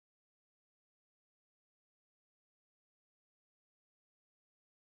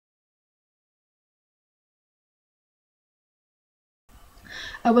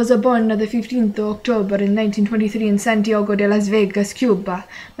I was born on the 15th of October in 1923 in Santiago de Las Vegas, Cuba.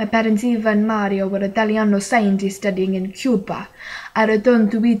 My parents Eva and Mario were Italiano scientists studying in Cuba. I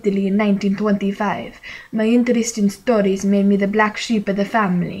returned to Italy in 1925. My interest in stories made me the black sheep of the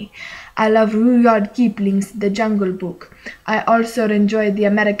family. I love Rudyard Kipling's The Jungle Book. I also enjoyed the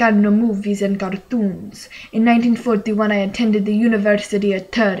Americano movies and cartoons. In 1941, I attended the University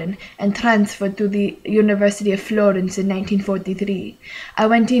of Turin and transferred to the University of Florence in 1943. I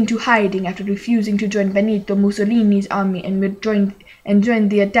went into hiding after refusing to join Benito Mussolini's army and joined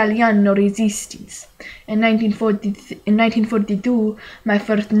the Italiano resistance. In 1942, my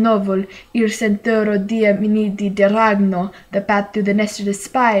first novel, Il Sentiero dei Minuti di Ragno, The Path to the Nest of the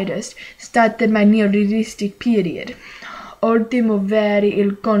Spiders, started my neorealistic period. Ultimo Veri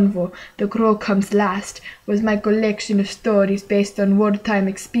il Convo, The Crow Comes Last, was my collection of stories based on wartime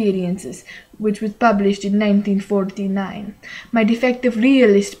experiences, which was published in 1949. My defective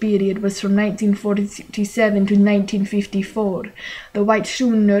realist period was from 1947 to 1954. The White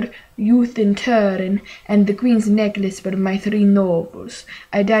Schooner, Youth in Turin, and The Queen's Necklace were my three novels.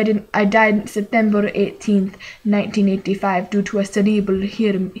 I died September 18, 1985, due to a cerebral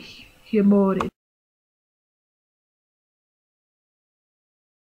hemorrhage.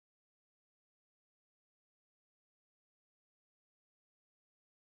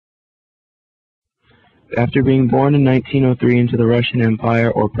 After being born in 1903 into the Russian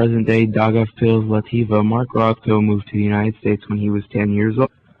Empire, or present-day Daugavpils-Lativa, Mark Rothko moved to the United States when he was 10 years old.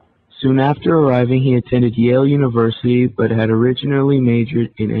 Soon after arriving, he attended Yale University, but had originally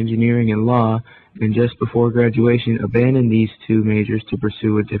majored in engineering and law, and just before graduation abandoned these two majors to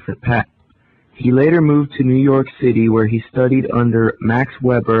pursue a different path. He later moved to New York City, where he studied under Max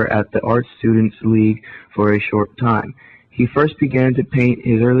Weber at the Art Students League for a short time. He first began to paint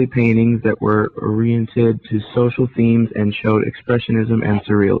his early paintings that were oriented to social themes and showed expressionism and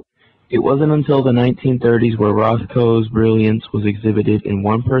surrealism. It wasn't until the 1930s where Rothko's brilliance was exhibited in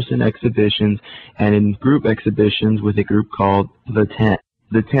one-person exhibitions and in group exhibitions with a group called The Ten.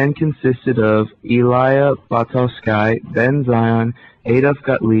 The Ten consisted of Elia Bartowski, Ben Zion, Adolf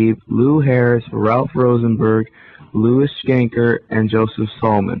Gottlieb, Lou Harris, Ralph Rosenberg, Louis Schenker, and Joseph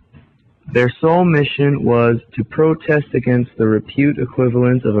Solomon. Their sole mission was to protest against the repute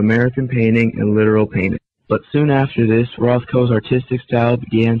equivalence of American painting and literal painting. But soon after this, Rothko's artistic style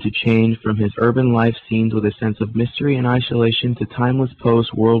began to change from his urban life scenes with a sense of mystery and isolation to timeless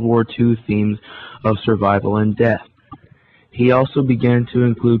post-World War II themes of survival and death. He also began to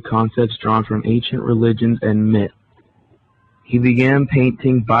include concepts drawn from ancient religions and myth. He began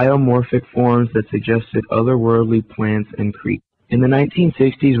painting biomorphic forms that suggested otherworldly plants and creatures. In the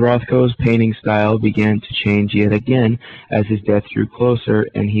 1960s, Rothko's painting style began to change yet again as his death drew closer,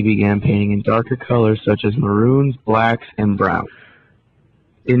 and he began painting in darker colors such as maroons, blacks, and browns.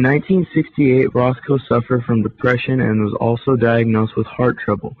 In 1968, Rothko suffered from depression and was also diagnosed with heart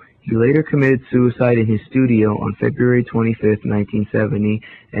trouble. He later committed suicide in his studio on February 25, 1970,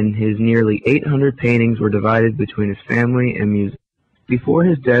 and his nearly 800 paintings were divided between his family and music. Before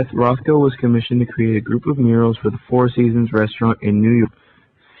his death, Rothko was commissioned to create a group of murals for the Four Seasons restaurant in New York,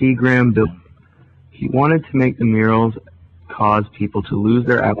 Seagram Building. He wanted to make the murals cause people to lose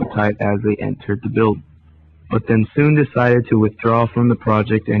their appetite as they entered the building, but then soon decided to withdraw from the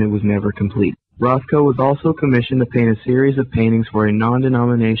project, and it was never complete. Rothko was also commissioned to paint a series of paintings for a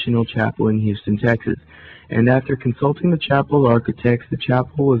non-denominational chapel in Houston, Texas, and after consulting the chapel architects, the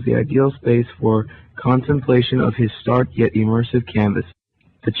chapel was the ideal space for contemplation of his stark yet immersive canvas.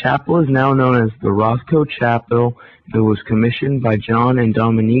 The chapel is now known as the Rothko Chapel. It was commissioned by John and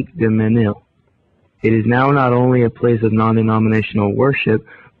Dominique de Menil. It is now not only a place of non-denominational worship,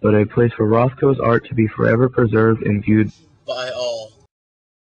 but a place for Rothko's art to be forever preserved and viewed by all.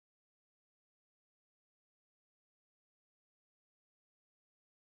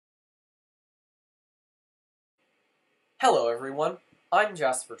 Hello everyone, I'm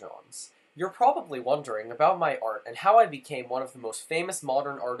Jasper Johns. You're probably wondering about my art and how I became one of the most famous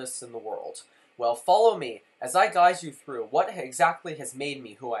modern artists in the world. Well, follow me as I guide you through what exactly has made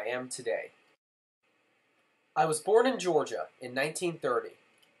me who I am today. I was born in Georgia in 1930,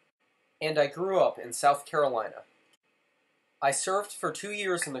 and I grew up in South Carolina. I served for 2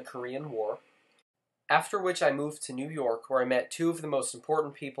 years in the Korean War, after which I moved to New York, where I met two of the most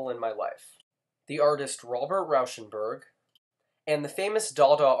important people in my life. The artist Robert Rauschenberg, and the famous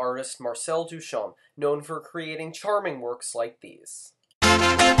Dada artist Marcel Duchamp, known for creating charming works like these.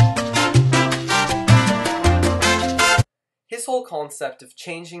 His whole concept of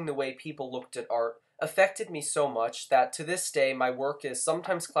changing the way people looked at art affected me so much that to this day my work is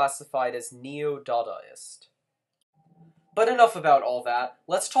sometimes classified as neo-Dadaist. But enough about all that.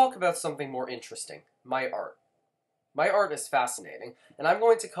 Let's talk about something more interesting, my art. My art is fascinating, and I'm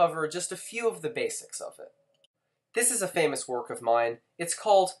going to cover just a few of the basics of it. This is a famous work of mine. It's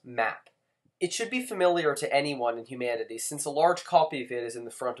called Map. It should be familiar to anyone in humanities since a large copy of it is in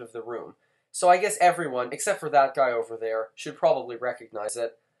the front of the room. So I guess everyone, except for that guy over there, should probably recognize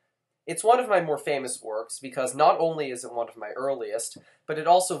it. It's one of my more famous works because not only is it one of my earliest, but it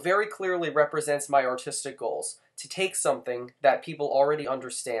also very clearly represents my artistic goals, to take something that people already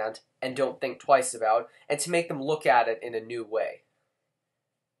understand and don't think twice about, and to make them look at it in a new way.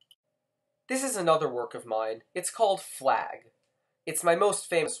 This is another work of mine. It's called Flag. It's my most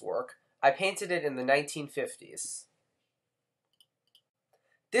famous work. I painted it in the 1950s.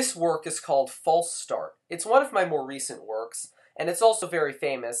 This work is called False Start. It's one of my more recent works, and it's also very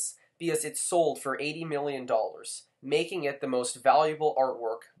famous because it sold for $80 million, making it the most valuable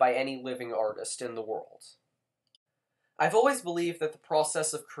artwork by any living artist in the world. I've always believed that the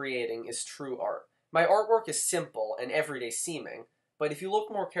process of creating is true art. My artwork is simple and everyday seeming, but if you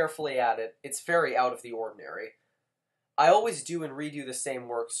look more carefully at it, it's very out of the ordinary. I always do and redo the same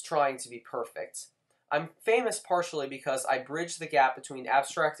works, trying to be perfect. I'm famous partially because I bridge the gap between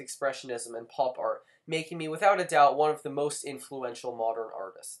abstract expressionism and pop art, making me without a doubt one of the most influential modern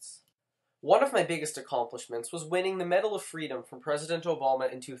artists. One of my biggest accomplishments was winning the Medal of Freedom from President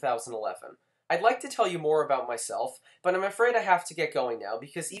Obama in 2011. I'd like to tell you more about myself, but I'm afraid I have to get going now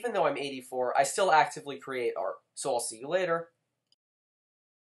because even though I'm 84, I still actively create art. So I'll see you later.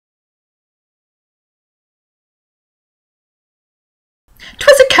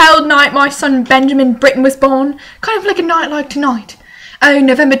 'Twas a cold night my son Benjamin Britten was born, kind of like a night like tonight. Oh,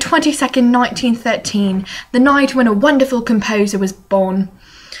 November 22nd, 1913, the night when a wonderful composer was born.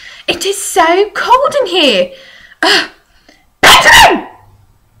 It is so cold in here. Benjamin!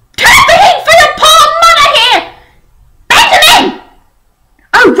 Turn the heat for your poor mother here! Benjamin!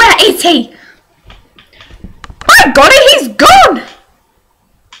 Oh, where is he? I've got it, he's gone!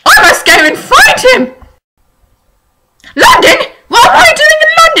 I must go and find him! London? What am I doing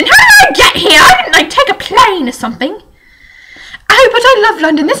in London? How did I get here? I didn't, take a plane or something. Oh, but I love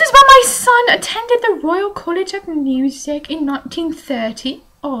London. This is where my son attended the Royal College of Music in 1930.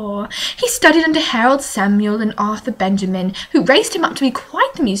 Oh, he studied under Harold Samuel and Arthur Benjamin, who raised him up to be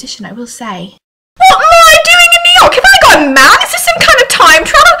quite the musician, I will say. What am I doing in New York? Have I gone mad? Is this some kind of time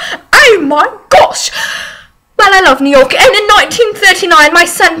travel? Oh my gosh! Well, I love New York, and in 1939 my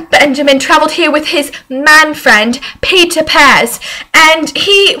son Benjamin travelled here with his man friend Peter Pears, and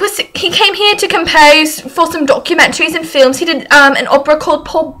he came here to compose for some documentaries and films. He did an opera called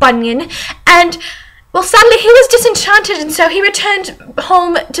Paul Bunyan, and well, sadly he was disenchanted, and so he returned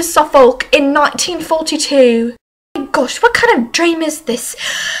home to Suffolk in 1942. Oh my gosh, what kind of dream is this?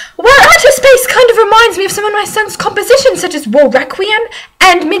 Well, outer space kind of reminds me of some of my son's compositions, such as War Requiem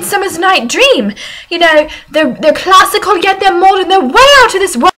and Midsummer's Night Dream. You know, they're classical, yet they're modern, they're way out of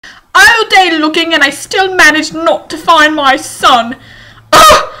this world. All day looking, and I still managed not to find my son.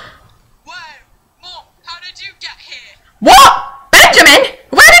 Oh! Whoa, Mom, how did you get here? What? Benjamin?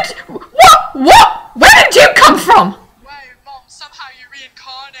 Where did you come from? Whoa, Mom, somehow you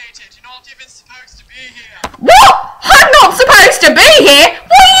reincarnated. You're not even supposed to be here. What? I'm not supposed to be here?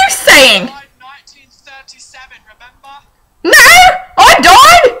 What are you saying? You died 1937, remember? No! I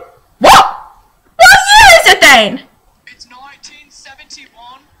died? What? What year is it then? It's 1971.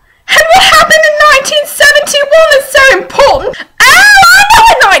 And what happened in 1971 is so important? Oh, I know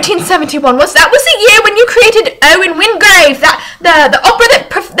what 1971 was. That was the year when you created Owen Wingrave, the opera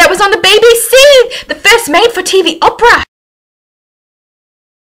that was on the BBC, the first made-for-TV opera.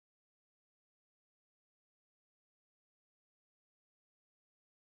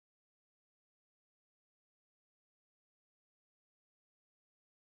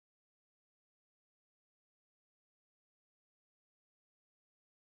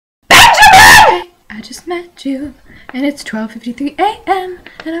 I just met you, and it's 12:53 a.m.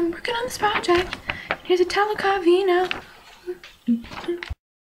 and I'm working on this project. Here's a Tallacarvino.